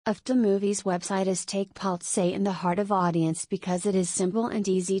Afdah Movies website is take part say in the heart of audience because it is simple and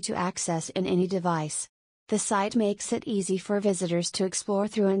easy to access in any device. The site makes it easy for visitors to explore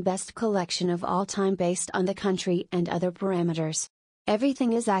through an best collection of all time based on the country and other parameters.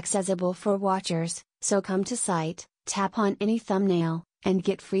 Everything is accessible for watchers, so come to site, tap on any thumbnail, and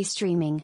get free streaming.